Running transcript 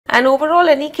And overall,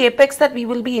 any capex that we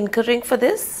will be incurring for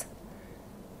this?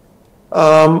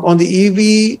 On the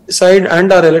EV side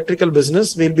and our electrical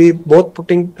business, we'll be both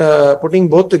putting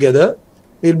both together.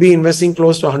 We'll be investing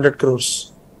close to 100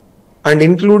 crores. And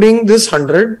including this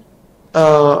 100,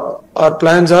 our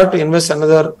plans are to invest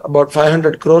another about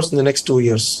 500 crores in the next 2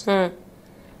 years.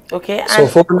 Okay. So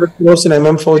 400 crores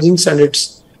in Forgings and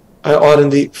it's or in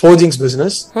the Forgings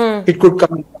business. It could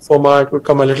come in Forma, it could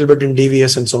come a little bit in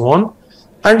DVS and so on,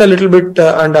 and a little bit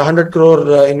and 100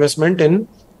 crore investment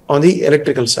on the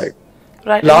electrical side.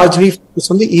 Right. Largely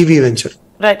focused on the EV venture.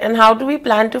 Right. And how do we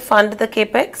plan to fund the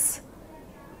capex?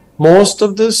 Most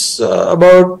of this,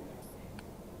 about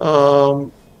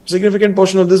significant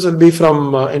portion of this will be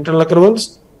from internal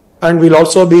accruals, and we'll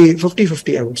also be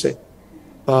 50-50, I would say.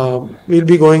 We'll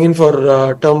be going in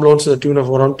for term loans to the tune of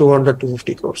around 200 to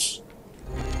 250 crores.